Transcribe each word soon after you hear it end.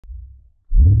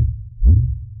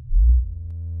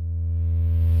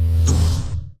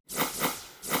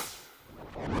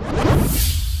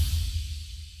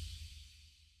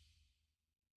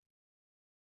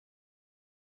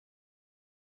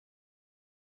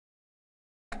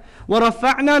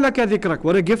وَرَفَعْنَا لَكَ ذِكْرَكَ.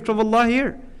 What a gift of Allah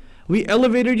here. We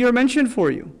elevated your mention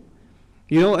for you.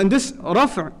 And this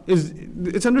rafa'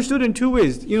 it's understood in two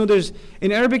ways. There's,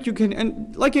 in Arabic you can,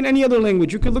 and like in any other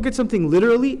language, you can look at something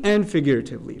literally and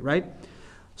figuratively, right?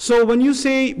 So when you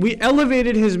say we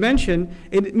elevated his mention,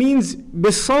 it means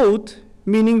bisawt,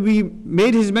 meaning we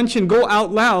made his mention go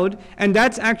out loud, and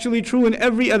that's actually true in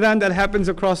every adhan that happens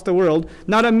across the world.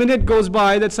 Not a minute goes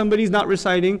by that somebody's not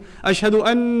reciting Ashhadu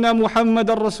anna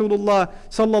Muhammadan Rasulullah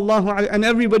sallallahu alaihi, and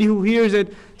everybody who hears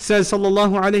it says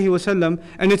sallallahu alaihi wasallam,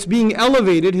 and it's being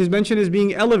elevated. His mention is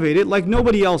being elevated like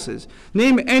nobody else's.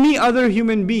 Name any other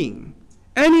human being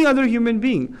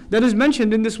that is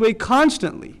mentioned in this way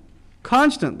constantly.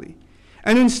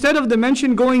 And instead of the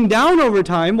mention going down over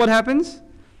time, what happens?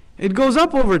 It goes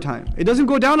up over time. It doesn't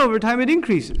go down over time, it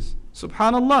increases.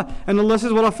 Subhanallah. And Allah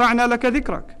says, وَرَفَعْنَا لَكَ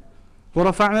ذِكْرَكَ.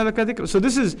 وَرَفَعْنَا لَكَ ذِكْرَكَ. So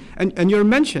this is, and your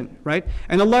mention, right?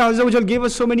 And Allah Azza wa Jal gave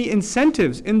us so many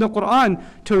incentives in the Quran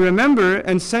to remember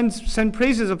and send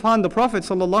praises upon the Prophet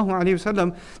sallallahu alaihi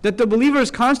wasallam, that the believer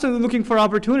is constantly looking for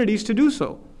opportunities to do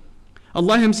so.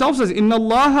 Allah Himself says, إِنَّ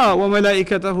اللَّهَ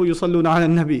وَمَلَائِكَتَهُ يُصَلُّونَ عَلَى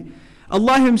النَّبِي.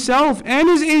 Allah Himself and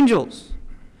His angels.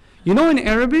 In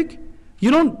Arabic, you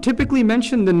don't typically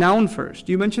mention the noun first.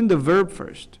 You mention the verb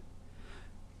first.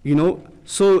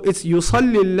 So it's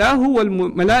يُصَلِّ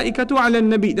اللَّهُ وَالْمَلَائِكَةُ عَلَى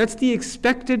النَّبِي. That's the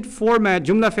expected format.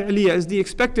 Jumla fi'liya is the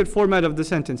expected format of the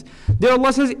sentence. There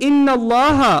Allah says, إِنَّ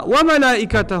اللَّهَ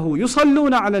وَمَلَائِكَتَهُ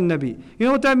يُصَلُّونَ عَلى النَّبِي. You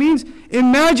know what that means?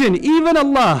 Imagine, even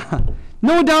Allah,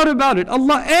 no doubt about it,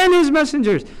 Allah and His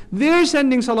messengers, they're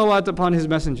sending salawat upon His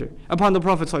messenger, upon the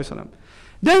Prophet ﷺ.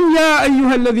 Then, Ya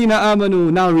ayyuhal ladhina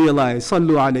amanu, now realize,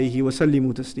 sallu alayhi wa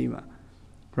sallimu taslima.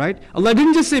 Right? Allah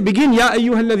didn't just say, begin, Ya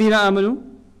ayyuhal ladhina amanu.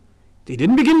 They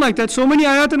didn't begin like that. So many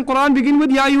ayat in Quran begin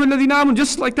with, Ya ayyuhal ladhina amanu,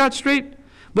 just like that, straight.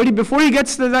 But before he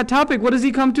gets to that topic, what does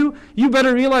he come to? You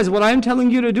better realize what I'm telling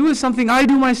you to do is something I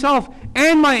do myself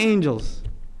and my angels.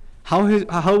 How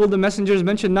will the messenger's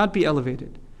mention not be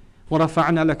elevated?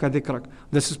 وَرَفَعْنَا لَكَ ذِكْرَكَ.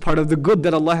 This is part of the good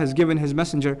that Allah has given His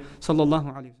messenger, sallallahu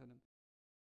alayhi wa sallam.